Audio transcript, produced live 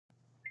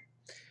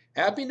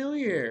Happy New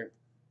Year!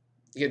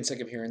 You getting sick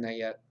of hearing that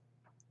yet?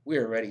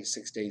 We're already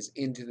 6 days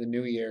into the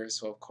new year,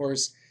 so of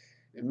course,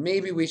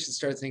 maybe we should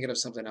start thinking of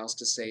something else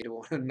to say to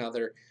one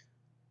another.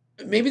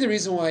 Maybe the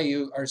reason why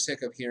you are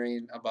sick of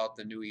hearing about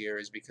the new year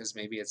is because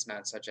maybe it's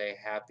not such a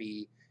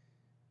happy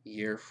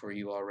year for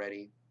you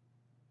already.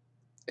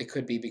 It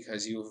could be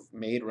because you've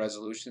made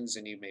resolutions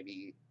and you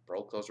maybe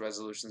broke those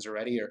resolutions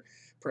already, or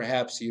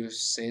perhaps you've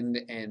sinned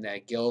and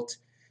that guilt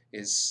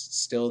is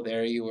still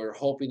there. You were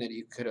hoping that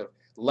you could have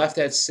left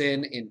that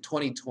sin in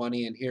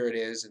 2020, and here it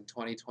is in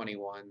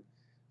 2021,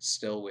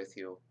 still with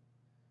you.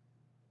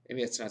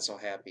 Maybe it's not so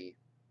happy.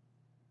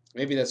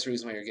 Maybe that's the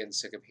reason why you're getting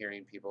sick of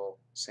hearing people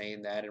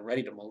saying that and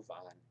ready to move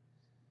on.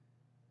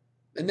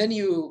 And then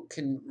you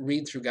can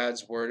read through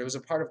God's word. It was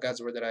a part of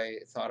God's word that I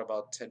thought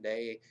about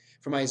today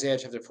from Isaiah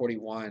chapter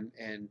 41.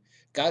 And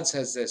God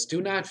says this: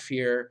 Do not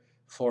fear,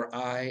 for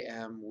I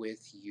am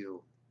with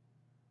you.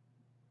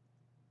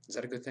 Is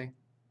that a good thing?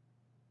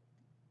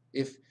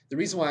 If the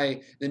reason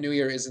why the new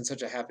year isn't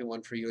such a happy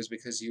one for you is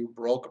because you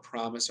broke a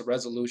promise, a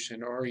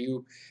resolution, or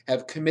you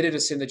have committed a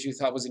sin that you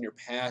thought was in your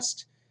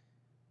past,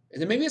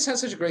 then maybe it's not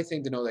such a great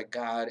thing to know that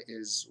God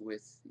is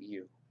with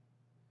you,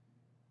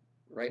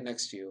 right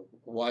next to you,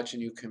 watching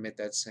you commit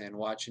that sin,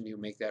 watching you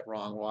make that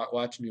wrong,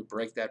 watching you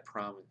break that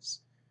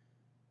promise.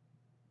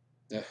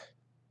 Ugh,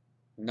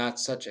 not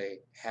such a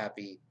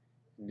happy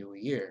new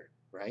year,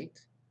 right?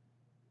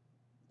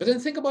 But then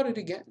think about it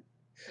again.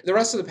 The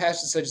rest of the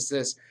passage says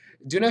this: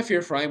 Do not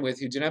fear, for I am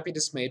with you. Do not be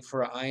dismayed,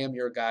 for I am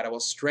your God. I will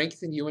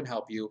strengthen you and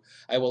help you.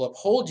 I will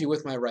uphold you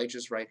with my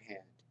righteous right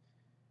hand.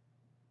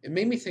 It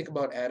made me think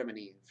about Adam and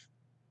Eve.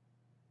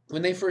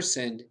 When they first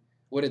sinned,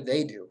 what did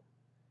they do?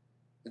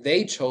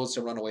 They chose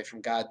to run away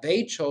from God.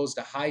 They chose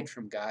to hide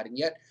from God. And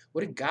yet,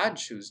 what did God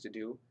choose to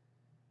do?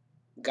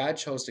 God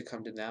chose to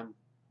come to them,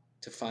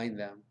 to find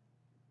them,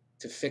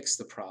 to fix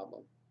the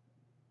problem.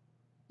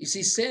 You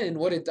see, sin,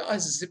 what it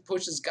does is it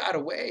pushes God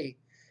away.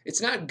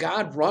 It's not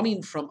God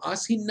running from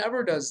us. He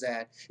never does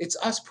that. It's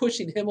us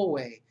pushing him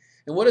away.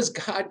 And what does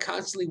God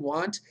constantly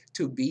want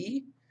to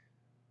be?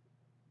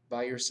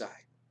 By your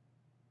side,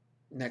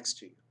 next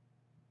to you.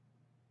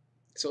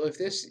 So if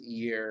this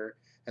year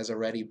has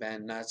already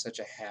been not such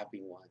a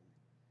happy one,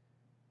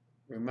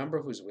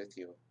 remember who's with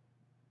you.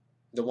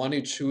 The one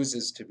who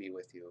chooses to be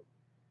with you.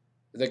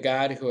 The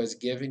God who has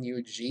given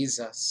you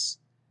Jesus,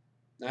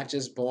 not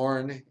just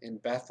born in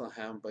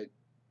Bethlehem, but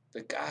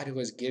the God who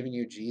has given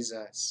you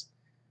Jesus,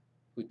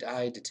 who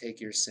died to take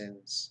your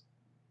sins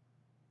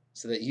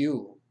so that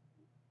you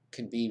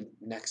can be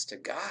next to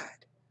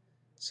God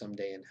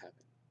someday in heaven.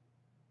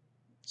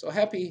 So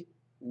happy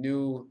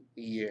new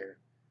year.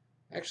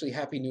 Actually,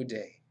 happy new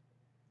day.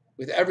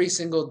 With every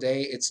single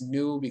day, it's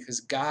new because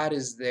God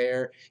is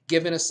there,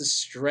 giving us the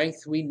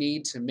strength we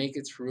need to make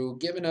it through,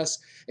 giving us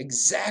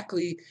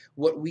exactly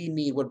what we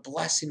need, what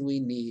blessing we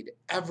need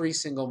every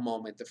single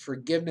moment, the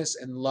forgiveness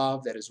and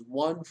love that is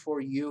won for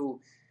you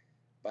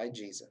by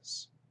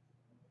Jesus.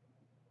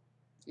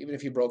 Even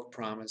if you broke a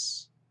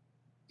promise,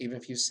 even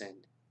if you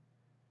sinned,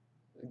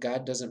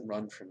 God doesn't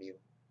run from you.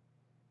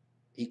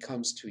 He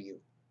comes to you,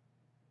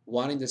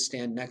 wanting to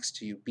stand next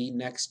to you, be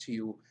next to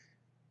you,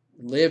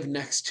 live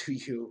next to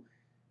you,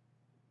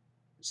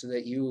 so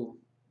that you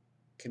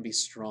can be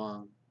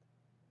strong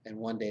and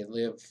one day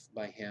live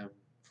by him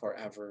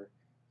forever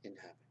in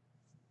heaven.